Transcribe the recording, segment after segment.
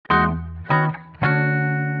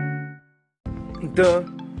The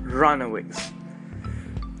Runaways.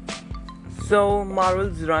 So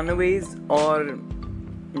Marvel's Runaways, or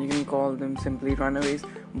you can call them simply Runaways,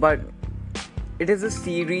 but it is a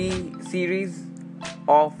series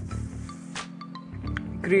of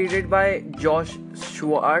created by Josh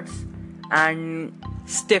Schwartz and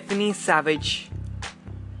Stephanie Savage.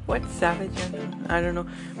 What Savage? I don't know.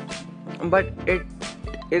 But it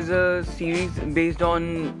is a series based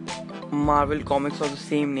on Marvel comics of the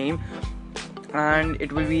same name, and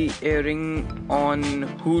it will be airing on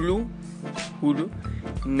Hulu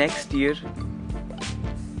next year.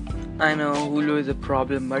 I know Hulu is a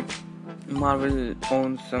problem, but Marvel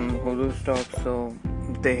owns some Hulu stock, so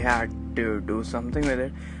they had to do something with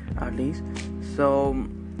it at least. So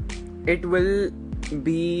it will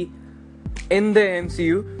be in the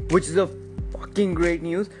MCU, which is a fucking great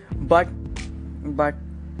news. But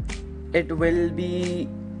it will be,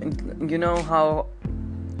 you know how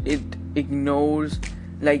it ignores,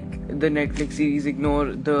 like the Netflix series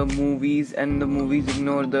ignore the movies and the movies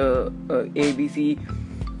ignore the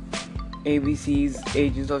ABC's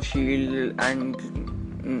Agents of Shield and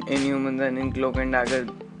Inhumans and Cloak and Dagger,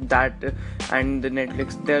 that and the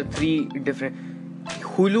Netflix. There are three different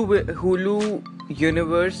Hulu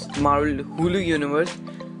universe. Marvel Hulu universe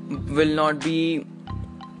will not be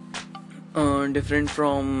different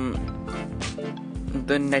from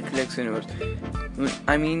the Netflix universe.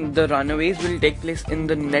 I mean, the Runaways will take place in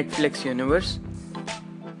the Netflix universe.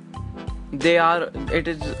 It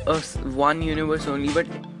is one universe only, but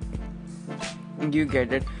you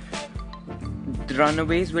get it. The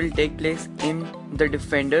Runaways will take place in the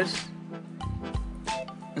Defenders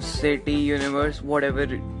City universe, whatever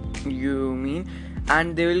you mean,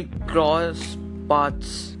 and they will cross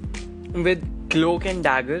paths with Cloak and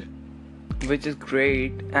Dagger, which is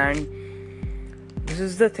great. And this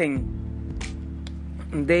is the thing,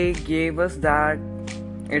 they gave us that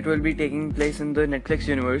it will be taking place in the Netflix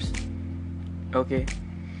universe, okay?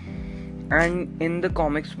 And in the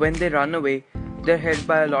comics, when they run away, they're helped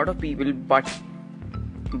by a lot of people, but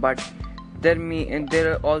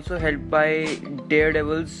they're also helped by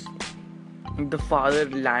Daredevil's the father,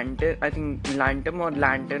 Lantern. I think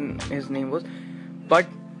Lantern his name was, but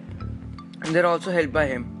they're also helped by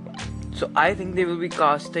him. So I think they will be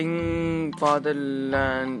casting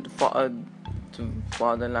Fatherland,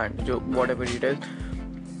 whatever it is,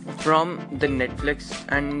 from the Netflix,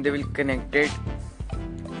 and they will connect it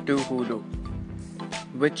to Hulu,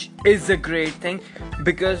 which is a great thing,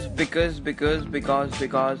 because this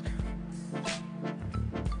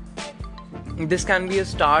can be a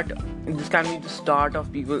start. This can be the start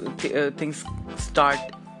of people things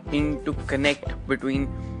starting to connect between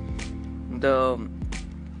the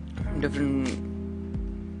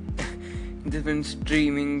different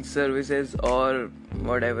streaming services, or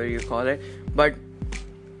whatever you call it. But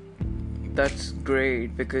that's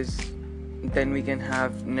great, because then we can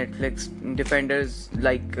have Netflix Defenders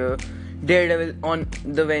like Daredevil on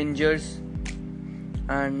the Avengers.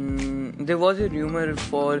 And there was a rumor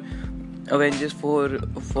for Avengers for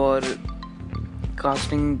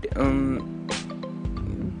casting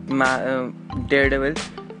Daredevil,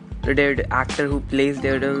 the actor who plays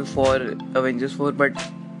Daredevil for Avengers 4, but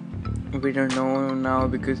we don't know now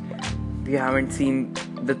because we haven't seen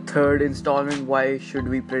the third installment. Why should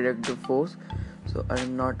we predict the fourth? So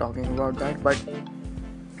I'm not talking about that, but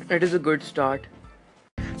it is a good start.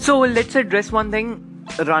 So let's address one thing.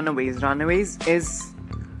 Runaways is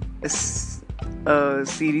a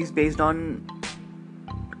series based on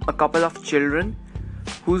a couple of children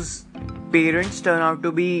whose parents turn out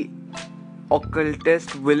to be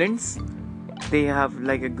occultist villains. They have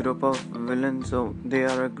like a group of villains, so they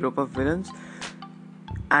are a group of villains,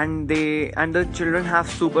 and the children have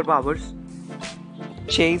superpowers.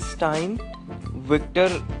 Chase Stein, Victor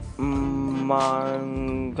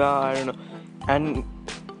Manga, I don't know, and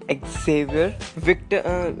Xavier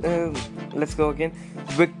let's go again.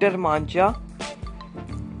 Victor Mancha,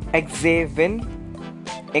 Xavin,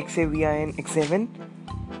 Xavin.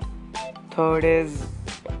 Third is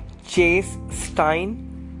Chase Stein,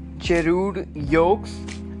 Cherud Yokes,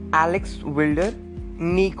 Alex Wilder,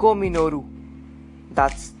 Nico Minoru.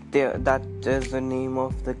 That is the name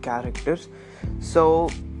of the characters. So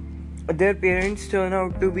their parents turn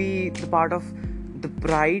out to be the part of the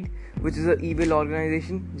Pride, which is an evil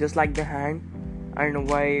organization, just like the Hand. I don't know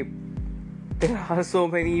why there are so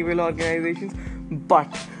many evil organizations, but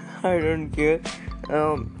I don't care.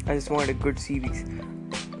 I just want a good series.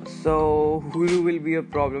 So Hulu will be a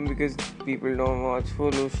problem because people don't watch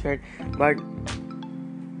Hulu shit, but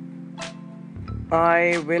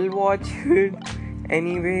I will watch it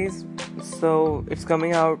anyways. So it's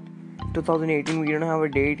coming out 2018 we don't have a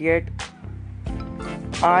date yet.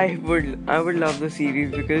 I would love the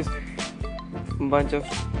series because bunch of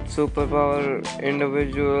superpower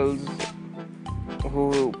individuals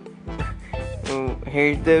who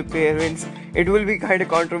hate their parents. It will be kind of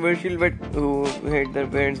controversial, but who hate their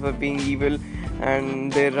parents for being evil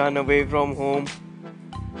and they run away from home.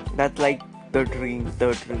 That's like the dream.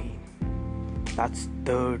 That's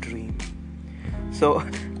the dream. So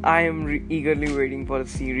I am eagerly waiting for the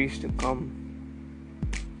series to come.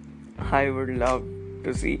 I would love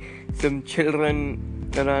to see some children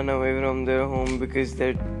run away from their home because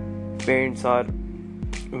their parents are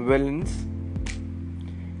villains,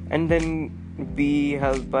 and then be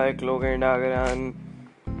helped by Cloak and Dagger and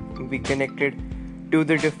be connected to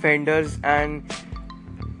the defenders, and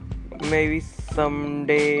maybe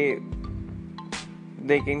someday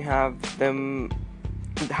they can have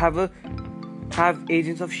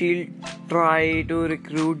Agents of Shield try to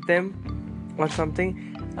recruit them or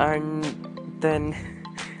something, and then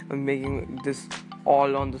I'm making this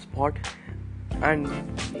all on the spot, and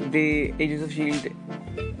the Agents of Shield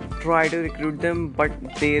try to recruit them but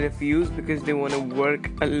they refuse because they want to work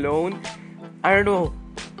alone. I don't know,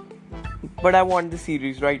 but I want the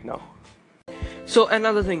series right now. So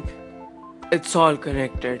another thing, it's all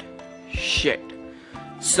connected. Shit.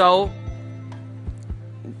 So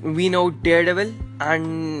we know Daredevil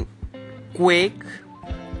and Quake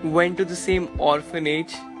went to the same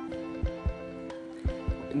orphanage.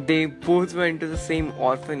 They both went to the same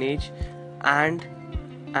orphanage, and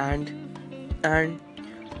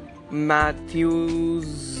Matthews,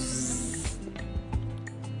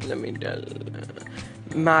 let me tell,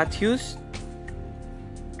 Matthews,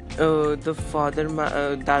 the father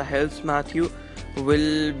that helps Matthew,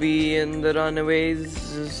 will be in the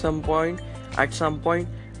Runaways at some point,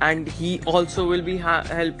 and he also will be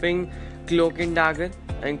helping Cloak and Dagger,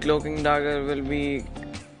 and Cloak and Dagger will be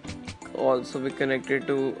also be connected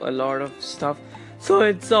to a lot of stuff. So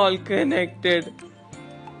it's all connected,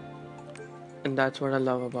 and that's what I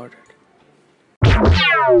love about it.